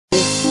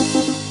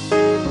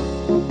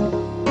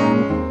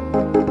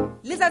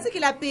letsatsi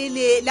ke la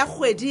pele la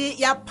kgwedi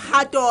ya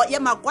Phato ya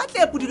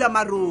makwatle pudula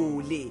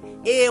marole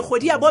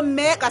kgwedi ya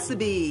bomme ka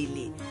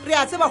sebele re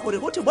a tseba gore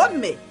go the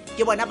bomme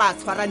ke bona ba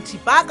tshwarang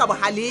thipa ka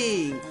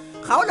bohaleng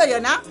kgaolo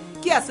yona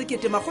ke ya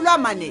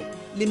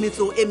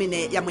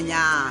 404 ya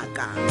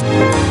Monyaka.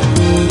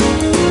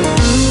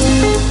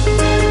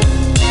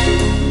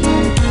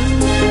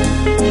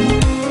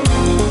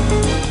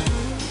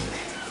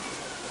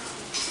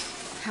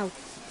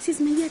 Sis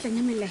maybe at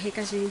nyamela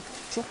heka je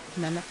jo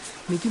nana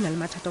me ke na le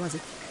mathata wa tse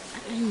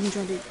a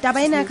enjole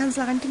taba ena ka ntse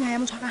ranting ha ya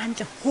motho ka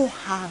hantle ho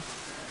ha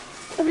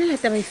o blela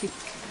taba ife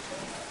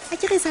a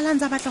ke re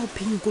salanza batla go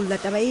phenikolla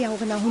taba e ya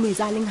go na ho no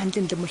etsa leng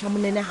hantle ntle mohla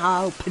monene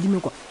ha o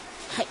phadime kwa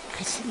hai a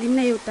le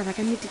nna yo taba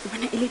ka nnete ke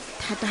bona ile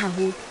thata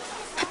haholo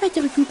hapa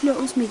ke re ke utlwa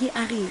o smegi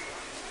a re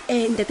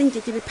ntate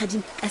nke ke be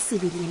phading ka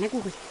sebele yena ke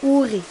gore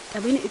o re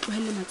taba ena e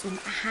tlohelle matsomo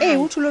a hae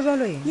o thulo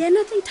jwalo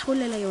yena tla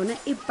ithaolela yona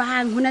e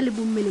bang hona le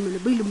bommelemele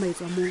bo ile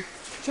maetswa mo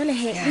jwale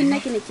he nna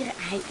ke ne ke re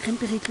ai re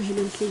mpe re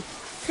tlohele ntle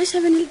re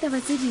shabane le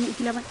taba tse ding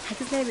ke la ba ha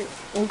ke tsebe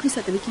o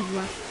utlwisa taba ke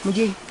bua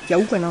mojei ke a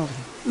utlwa na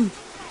gore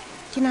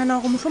ke nana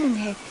go mohlomong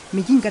he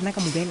me ke nkana ka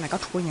mobella ka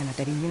thokonyana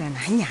tabeng ena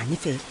hanyane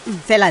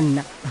fela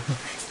nna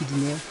ke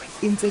dineo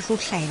e ntse tlo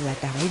hlaela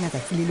taba ena tsa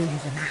tsilele ho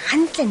rena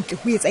hantle ntle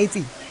ho etsa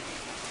etseng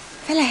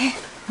fela he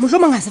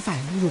mohlomong ha se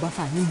fane o ba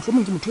fane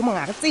mohlomong ke motho e mong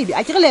a re tsebe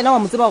a ke re le ena wa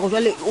mo tseba go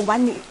jwale o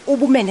bane o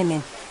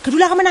bomenemene re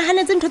dula ga mona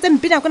hanetse ntho tse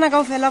mpina kona ka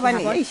ofela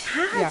bane ha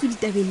ke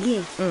ditabeng le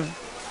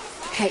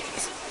hai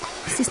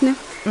sisna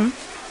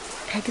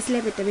ha ke se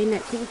lebe tabena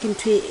ke ke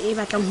ntho e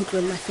batlang ho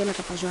tlwella fela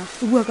ka pa jwa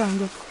o bua ka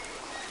ngo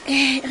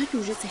re ke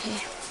o jetse he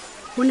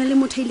hona le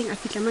motho ileng a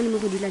fitla mane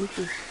mo go dulang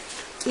teng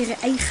ke re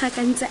a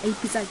ikgakantse a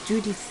ipitsa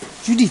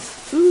Judith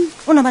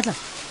ona batla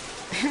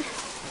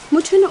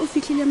motho ena o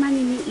fihlile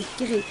manene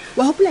ke re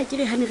wa hopola ke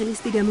re hane re le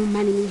stadium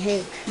manene he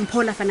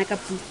mphola fana ka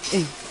pu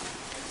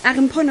a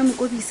re mphona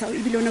mokobisa o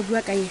ibile ona bua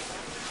ka ye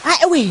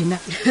a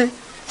wena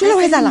jole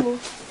wa etala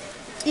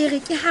ke re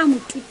ke ha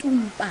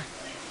motutumpa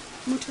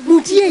motho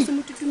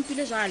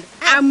motutumpile jwalo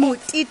a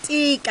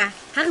motitika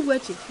ha re bua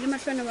tje le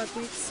mahlwana wa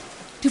kwetsi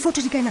difoto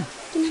di kana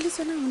ke na le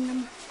tsona honna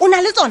mo o na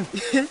le tsona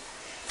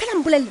fela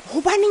mpolelle ho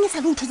baneng e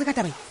sa le o thotse ka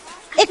tabai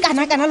e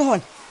kana le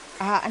hona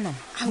ana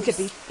butle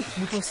pe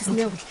motho se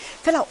sene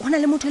fela hona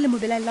le motho le mo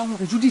belaelang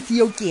hore Judith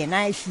eo ke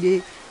yena e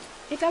hlile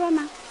e ka ba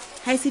ma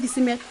ha se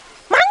disemela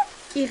mang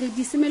ke re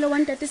disemelo wa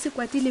ntate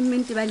sekwati le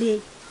mente ba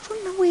le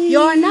tsona we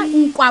yona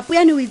nkwapo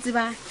ya ne o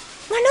itseba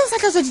ngwana o sa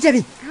tla tswa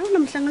ditabeng ha ona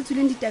mohlanga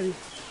tsuleng ditabeng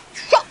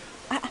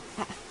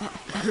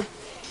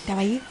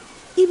taba e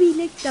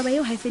bile taba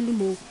eo ha felle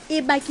mo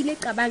e bakile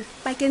qabang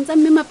pakentsa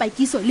mme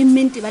mapakiso le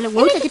mente ba le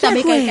wa utlwa ke taba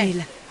e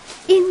kaela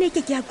ine ke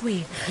a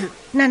kwela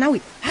nana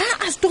we ha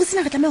a story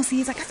sina re tla me o se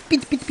etsa ka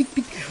speed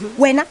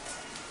wena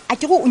a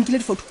ke go o nkile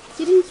difoto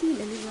ke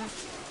dinkile le jwa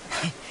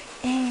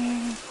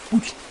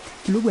butle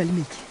ke lo bua le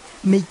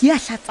meki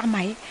a hlatsa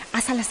mae a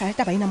sala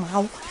taba ina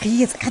mogao re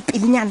etsa ka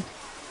pelenyana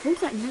ho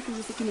tla nna ke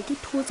se ke ne ke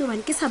thotse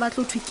bane ke sa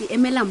batlo thwe ke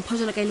emela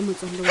mphojola ka ile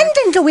motswalle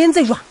hantle o entse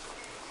jwa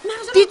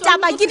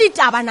ditaba ke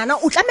ditaba nana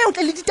o tla me o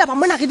tle le ditaba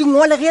mona re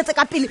dingole re etse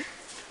ka pele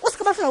o se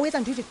ka ba fela o etsa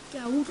ntho tse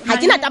ha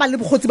ke na taba le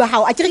bogotsi ba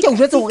hao a ke re ke o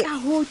jwetse hore ka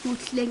ho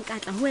tlotleng ka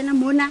tla ho wena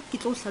mona ke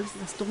tlo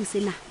hlalosetsa story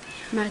sena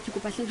mara ke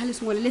kopa hleng ha le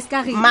sengole le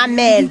ska re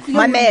mamel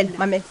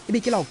e be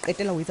ke la o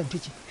qetela o etsa ntho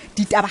tse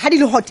ditaba ha di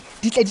le hot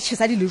di tle di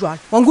tshesa di le jwalo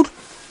wa ngudu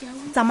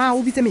tsamaya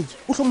o bitse meki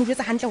o hlo mo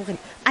jwetsa hantle hore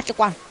a tle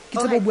kwana ke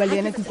tsebo bua le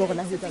yena ke utlwa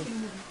gona ho etsa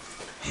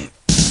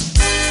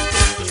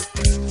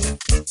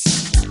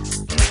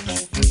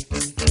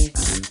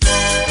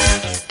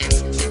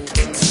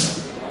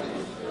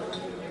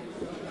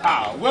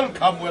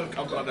Welcome,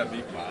 brother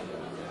big man.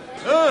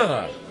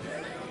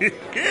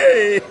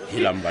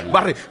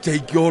 But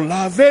take your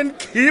love and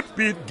keep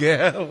it,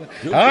 girl.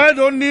 I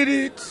don't need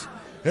it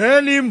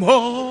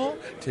anymore.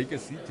 Take a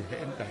seat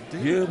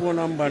Hey,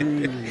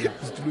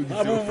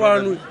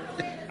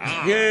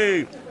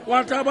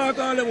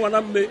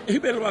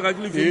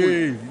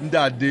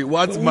 Daddy,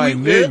 what's my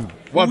name?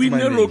 What's my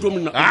name?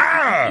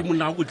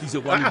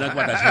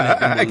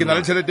 Ke na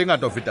le tšhelete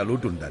ngata ho feta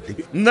loto ntate.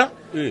 Nna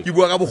ke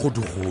bua ka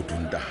bogodu-godu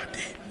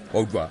ntate.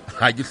 O utlwa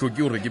ha ke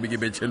hloke hore ke be ke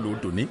betšhe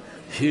loto ne.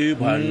 He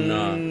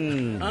banna.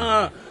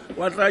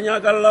 Wa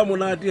tlanyaka la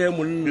monate he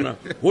monna.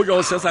 Ho ja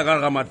o sesa ka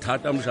ga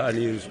mathata mshane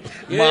yeso.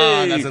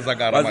 Manga sesa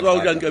ka ga mathata.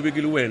 Wa tla nke be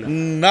ke le wena.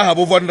 Nna ha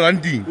bo von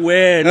randing.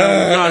 Wena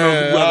nna no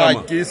bua ka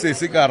ma. Ke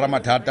se ka ra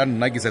mathata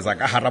nna ke sesa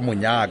ka hara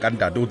Monyaka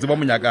ntate. O tseba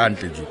Monyaka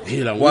hantle je.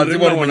 Wa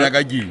tseba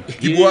Monyaka ke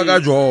bua ka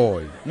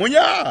joy.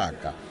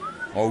 Monyaka.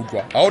 O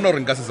utlwa ha ona re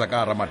nka sesa ka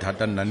hara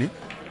mathata nna ne.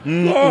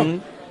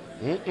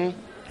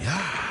 Ya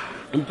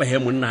empa he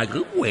monna ke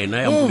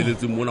wena ya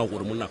mpoleletse mona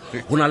gore monna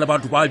hona le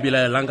batho ba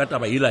belaelang ka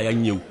taba ila ya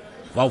nyeu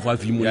fa o fa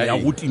fi monna ya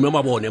go tima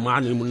mabone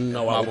mane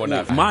monna wa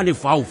bona mane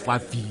fa o fa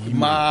fi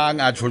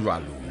mang a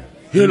tshojwalo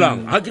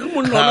helang ha ke re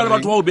monna hona le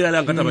batho ba o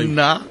belaelang ka taba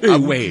nna e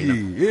wena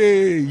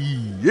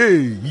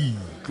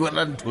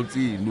tlola ntho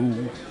tseno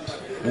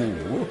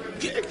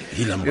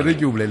helang re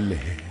ke o bolelle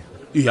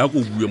e ya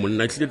go bue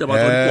monna tlile taba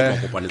tsa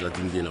go kopana tsa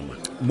tseng dina man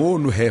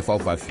mono he fa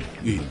fa fi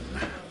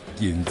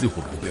ke ntse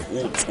go go be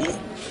go tso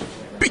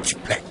pitch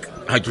black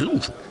ha ke lo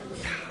tso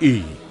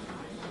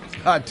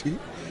hathi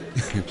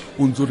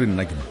o ntse re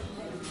nna ke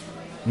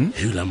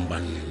hela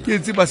mbana ke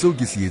tseba seo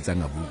ke se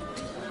etsang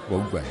abuti wa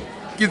utlwa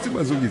ke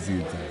tseba seo ke se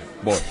etsang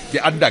bo ke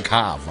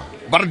undercover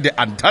ba re the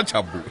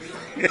untouchable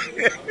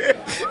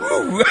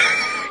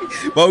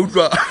ba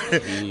utlwa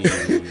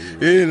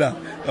hela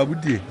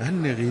abuti ha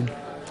nne re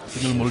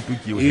sengel molto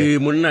ke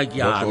monna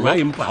ke a ba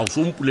empa ha o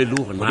so mpulele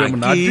hore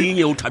na ke eng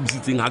o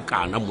thabisitseng ha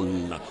kana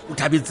monna o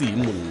thabetseng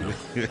monna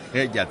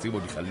ke a tsebo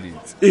di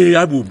khaletse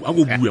a go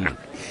bue man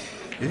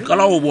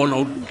kala o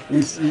bona o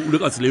le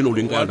ka tsela eno o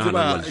leng ka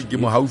yona ke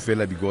mo hau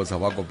fela because ha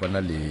wa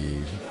kopana le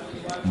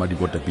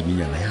madikota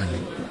pininyana yane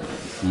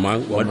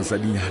mang wa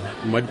mosadinyana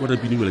madikota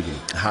pininyana ke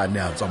ha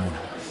ne a tswa mona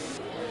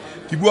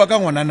ke bua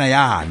ka ngwanana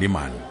yane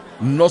man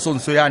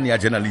nosonso yane ya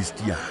journalist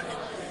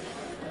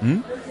yane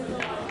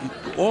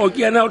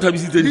ke ena o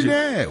thabisitseng nje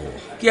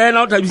ke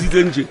ena o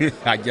thabisitseng nje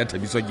ha ke a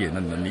thabiswa ke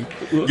ena nna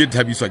ke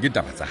thabiswa ke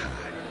taba tsa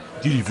hae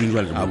ke difeng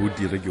jwale a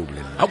botire ke o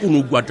bolela ha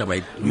kono bua taba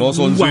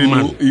nosonso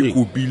e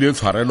kopile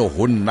tshwarelo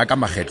go nna ka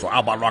magetlo a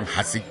balwang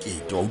ha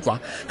sekete wa utlwa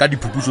ka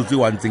diphupuso tse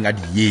wa ntseng a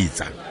di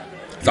etsa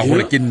tsa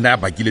gore ke nna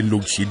ba kileng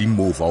load shedding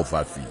mo fa o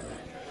fa fi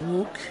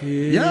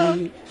ya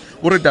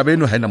o re taba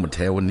eno ha ena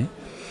motheo ne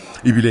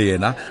ebile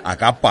yena a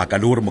ka paka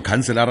le gore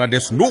mokhanselara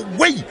there's no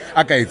way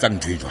a ka etsang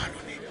ntho e jwalo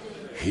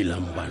hela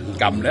mbana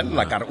ka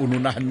mlela ka re o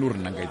nona hanno re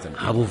nna ka etsang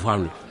ha bo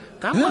fane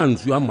ka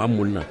mantswe a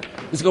mammonna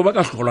e se ka ba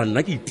ka hlola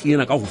nna ke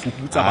itena ka go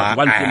fuputsa batho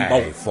ba ntseng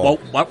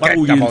ba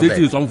go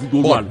yentse tswang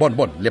futo jwalo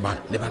bon le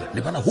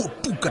bana ho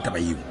tuka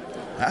taba eo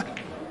ha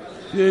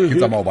ke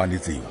tsamao ba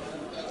netseng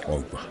wa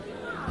utlwa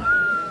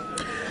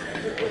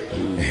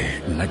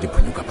nna ke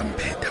phunuka ba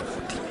mpheta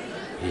futhi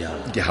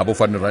ke ha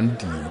bofane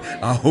randi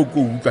a ho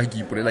go utlwa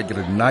ke ipolela ke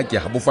re nna ke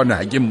ha bofane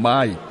ha ke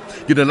mai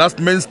ke the last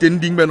man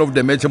standing man of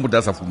the match mo da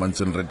sa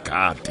fumantseng red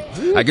card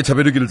a ke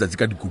thabelo ke letsatsi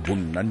ka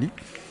dikubong nna ni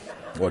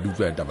wa di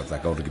utlwa taba tsa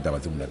ka gore ke taba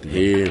tse monate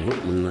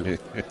monna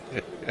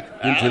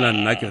ntena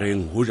nna ke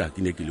reng hoja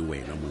ke ne ke le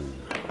wena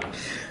monna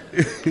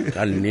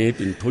ka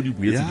nnete ntho di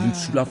buetse di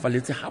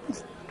nsulafaletse ha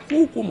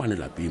bohloko mane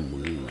lapeng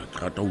monna ke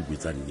rata ho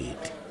buetsa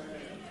nnete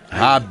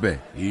hape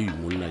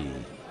monna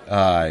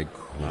ai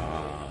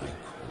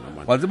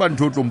wa tseba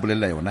ntho o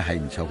tlompolella yona ha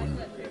intšha go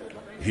nna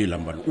hela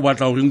mbana o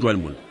batla ho reng jwale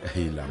monna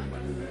hela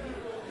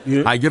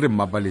mbana ha ke re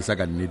mmapalesa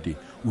ka nnete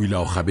o ile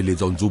a go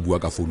gabeletsa o ntse o bua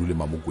ka founu le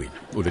mamokwena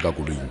o le ka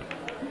koloing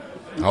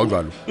ha o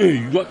jwalo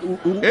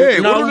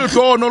o le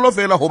hlono lo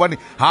fela hobane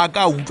ha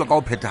ka utlwa ka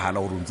o phethagala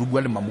gore o ntse o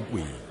bua le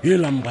mamokwena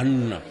hela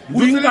mbanna o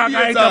dinka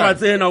kae ka ba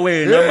tsena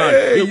wena man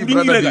o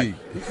dingile kae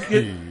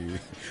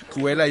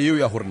tloela eo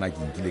ya gore na ke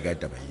nkile ka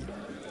taba eno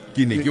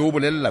ke ne ke o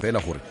bolella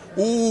fela gore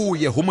o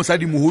ye ho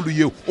mosadi moholo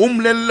eo o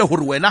mmolelle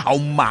gore wena ha o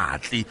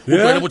matle o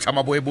tlwele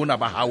botshama boe bona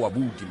ba hao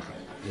abuti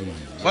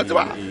ba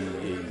tseba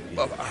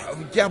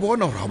ke a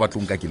bona gore ha ba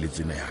tlong ka ke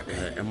letsena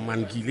yaka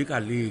man ke ile ka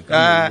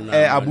leka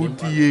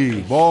abuti ye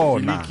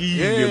bona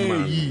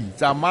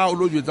tsama o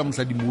lo jwetsa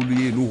mosadi moholo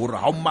eno gore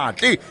ha o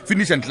matle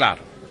finish and clear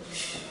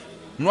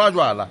noa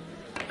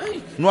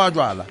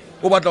jwala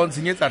o batla o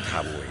ntshenyetsa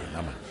thabo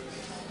wena man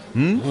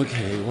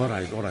okay all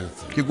right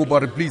ke kopa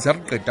re please ha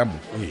re qeta mo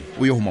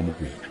o ye ho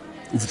mamokwena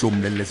o fihle o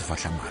mmolelle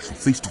sefahla mahlo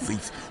face to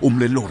face o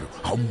mmolelle gore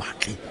ha o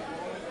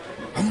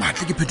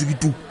matle ke phetho ke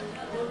tu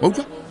wa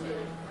utlwa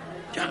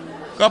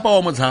kapa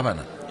wa motshaba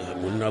na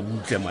monna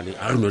butle mane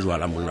a re no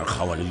jwala monna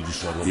khawa le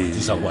disoro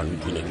di sa kwa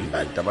ntwena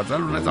ke taba tsa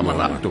lona tsa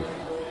marato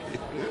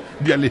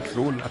di a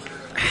lehlola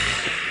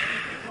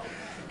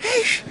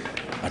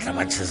batla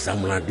ba tshesa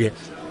mona de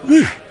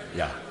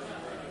ya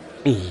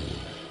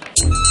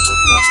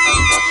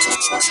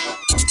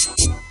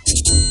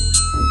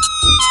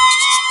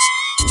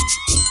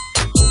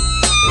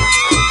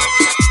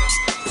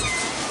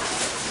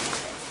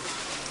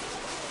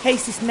Hey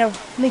sis now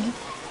Maggie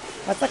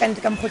wa tsaka nte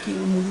ka mokgo ke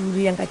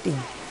molulu yang ka teng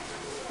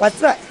wa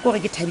tsaba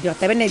gore ke thabile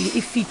taba ene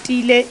e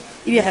fitile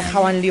e be re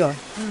khawan le yona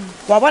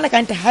wa bona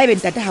ka nte ha ebe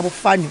ntate ha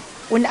bofano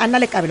o ne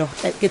ana le kabelo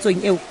ke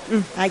tsong eo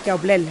ha ke a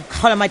bolella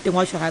khala mateng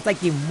wa shora tsa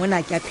ke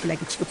mona ke a phela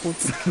ke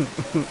tshepotse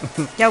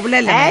ke a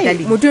bolella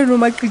madali motho no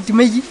maqiti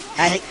Maggie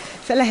ai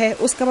fela he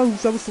o ska ba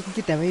utlwa bohloko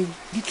ke taba eo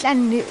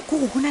ditlanne go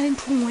go na le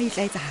nthongwa e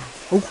tla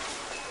etsahala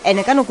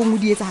ene ka no go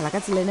modi etsahala ka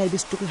tsela ena e be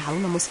story ha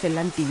ona mo se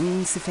fellang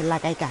teng se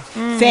fella kae kae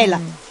fela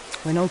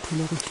wena o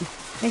thule go tlo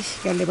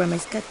ka le ba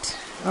maskat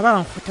ba ba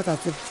ngothatsa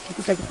tse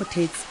ke tla ke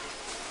gothetse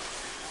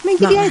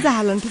Maggie di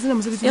etsahala ntse tsena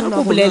mosebetsi ona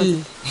go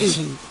bolelle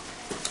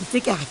tse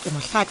ke ha ke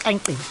mohlaka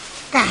nqeng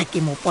ka ha ke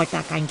mo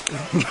pota ka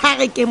nqeng ha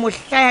re ke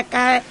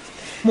mohlaka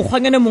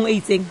mogwanyane mong e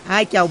itseng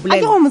ha ke a o bolella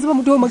a ke go motseba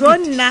motho o maqiti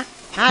jonna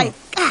hai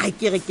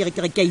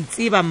ka ke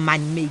itseba man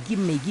Maggie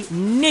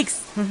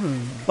nix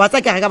wa tsa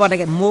ke ga bona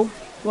ke mo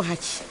o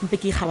hatsi mpe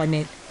ke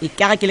khawanela e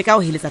ka ga ke le ka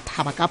o heletsa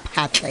thaba ka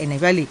phatla ene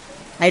jwale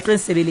ha e tlo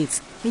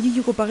nsebeletsa Maggie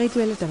ke kopa re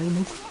tloele taba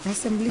ena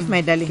assembly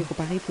my darling ke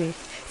kopa re tloele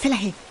fela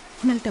he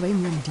hona le taba e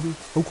nngwe modimo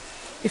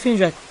e feng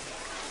jwale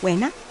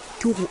wena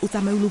ke gore o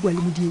tsamaye o lo bua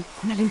le modie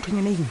go na le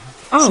nthonyana eng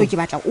so ke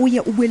batla o ye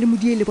o bue le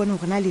modie le bone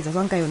gore na letsa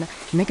jwang ka yona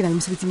nna ke na le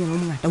mosebetsing o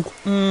mongata utlwa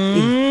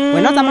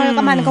wena o tsamaya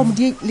ka mane ka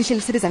modie le hle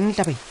le sebetsane le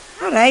taba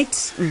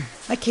alright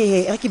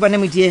okay re ke bone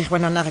modie re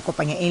bona na re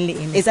kopanya eng le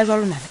eng etsa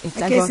jwalo nana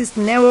etsa okay jwalo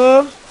sister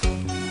Neo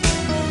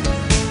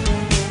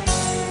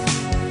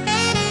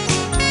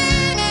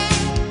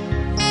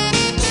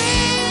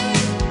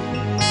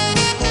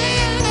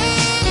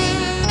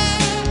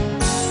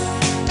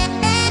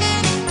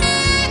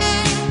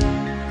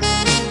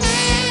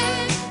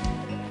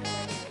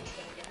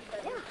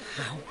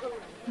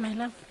my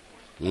love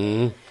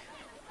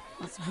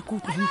wa tseba ko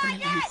utlwa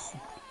mpolela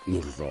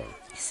Mohlolo.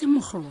 e se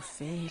mogolo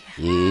fela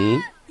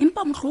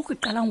empa motlholo ke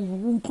qalang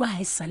go utlwa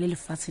ha e sale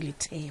lefatshe le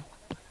thewa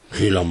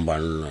Hilang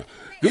banna.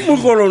 Ke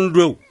mohlolo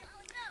ntweo.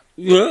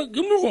 Ye,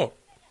 ke mohlolo.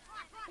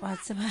 wa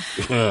tseba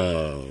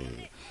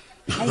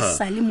ha e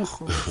sale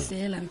mogolo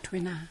fela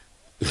nthwena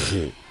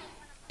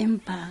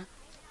empa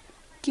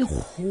ke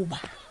goba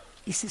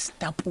e se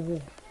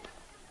stapong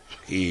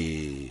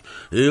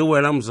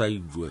Wena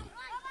mosadi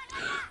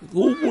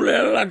o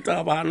bolela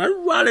tabana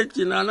jwale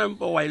tjenana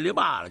mpa wa ile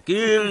bala ke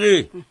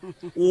re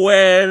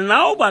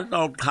wena o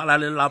batla o qhala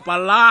lelapa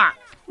la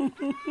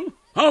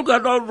ha o ka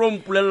tla o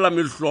rompolella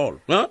mehlolo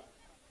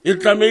e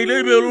tlameile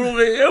e be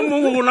re e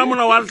mongwe gona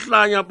mona wa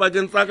hlanya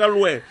pakeng tsa ka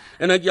le wena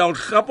ene ke a o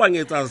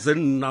hlapanyetsa se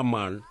nna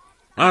man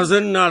a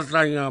se nna a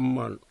hlanyang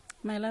man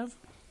my love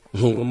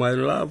my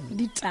love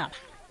ditaba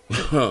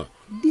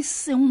di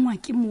sengwa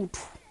ke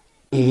motho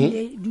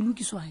di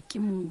lokiswa ke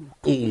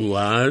motho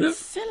wale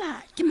fela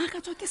ke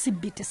makatswa ke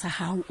sebete sa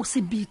hao o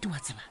sebete wa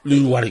tseba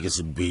le wale ke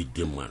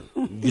sebete man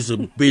ke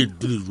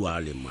sebete le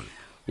jwale man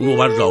o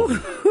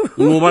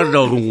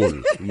batla o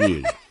ngolla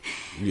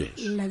yes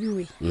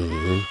labiwe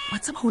wa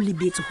tseba o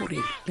lebetse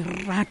gore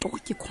lerato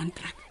ke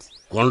contract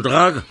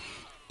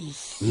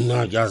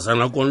nna ke a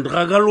sana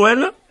contract le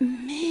wena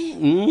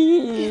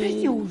e re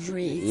ke o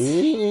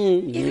jwetse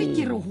e re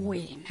ke re ho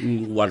wena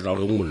o batla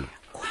gore ngolla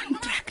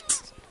contract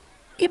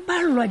e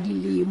balwa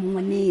dilemo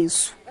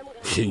ngwaneso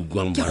ke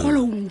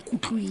kgolo o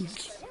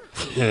nkutlwile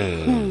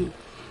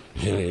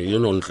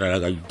no ntlela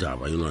ka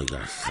ditaba no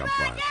ka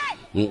hlapana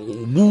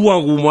bua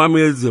go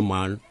mametse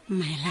man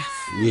my love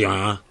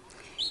ya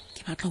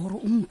ke batla gore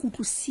o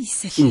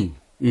nkutlwisise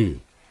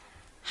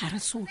ha re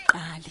so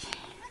qale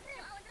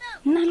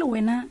nna le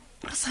wena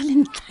re sa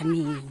le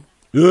ntlaneng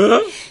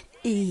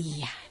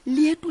eya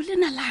leeto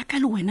lena la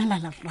ka le wena la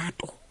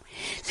lerato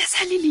le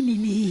sa le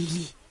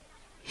lelelele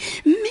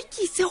mme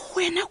ke itse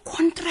wena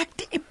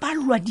contract e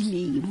balwa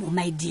dilemo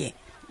my dear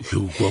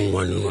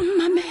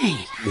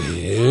mamela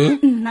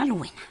nna le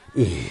wena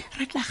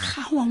re tla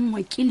gawanngwa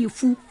ke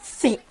lefu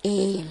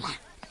fela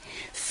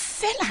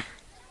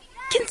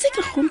ke ntse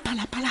ke hlompha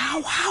lapa la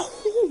hao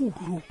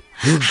haholo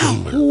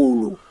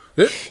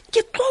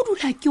ke tlo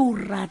dula ke o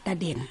rata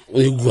den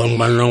gwang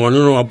bana wa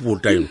no wa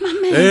puta ino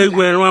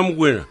gwena wa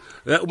mkwena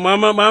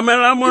mama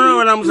la mona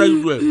wena mosadi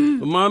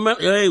mama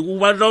o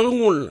batla go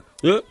ngolla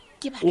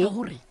ke batla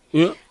hore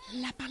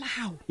lapa la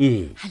hao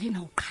ha le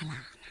na o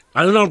qhalana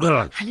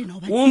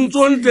o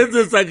ntso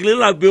ntetsetsa ke le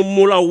lapeng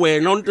mola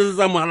wena o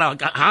ntetsetsa mogala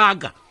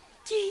haka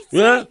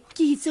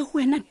ke itse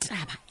wena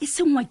taba e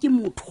sengwa ke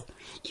motho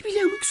ebile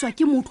e lokiswa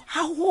ke motho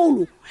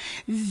haholo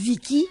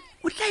Vicky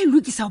o tla e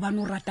lokisa hobane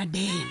o rata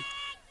den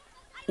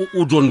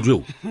o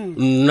tseo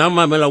nna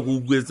mamela go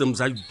ukwetse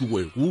mosadi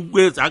tuwe go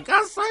ukwetse a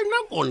ka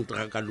signa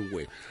contract le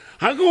wena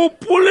ha ke o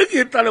pole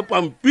ke tla le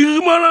pampiri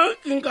mana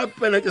ke nka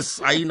pele ke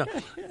signa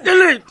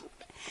eleto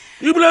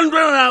ibile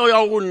ntwana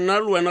ya go nna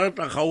le wena re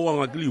tla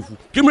gaowa ke lefu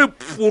ke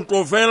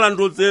mepoto fela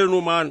ntho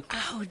tseno man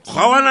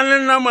ga wana le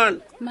nna man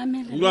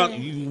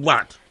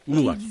what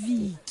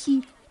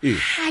Vicky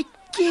ha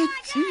ke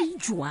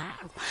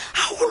jwalo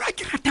haholo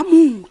ke rata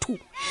motho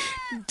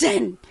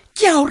then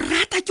ke o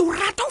rata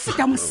o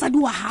feta mosadi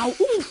wa hao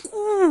o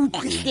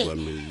nkutlwe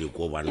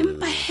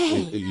empa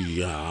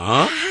ya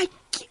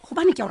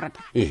gobane ke o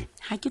rata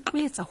ha ke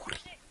tloetsa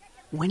gore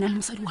wena le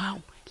mosadi wa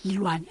hao le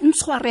lwane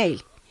ntshwarele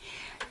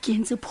ke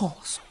ntse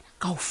phoso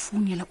ka o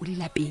founela o le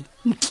lapeng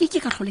nke ke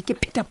ka tlhole ke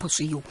pheta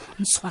phoso eo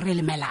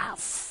ntshwarele my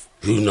love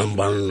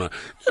nambana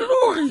e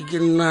le ke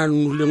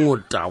nanu le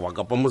ngotawa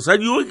kapa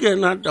mosadi o ke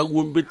ena ta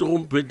go mpeta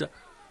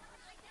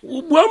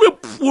o bua me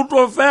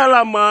puto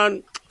fela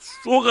man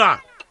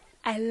sugar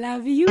I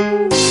love you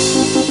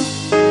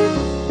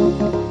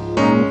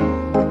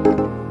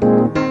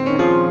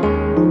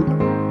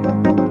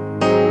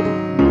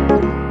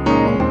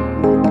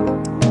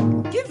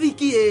ke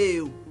Vicky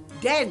eo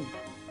then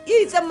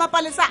itse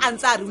mmapalesa a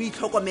ntse a re o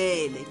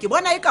itlhokomele ke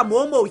bona e ka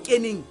moo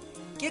keneng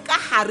ke ka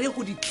hare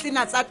go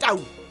ditlena tsa tau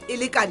e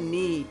le ka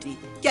nnete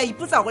ke a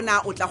ipotsa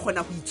gona o tla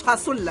kgona go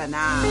itshwasolla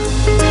na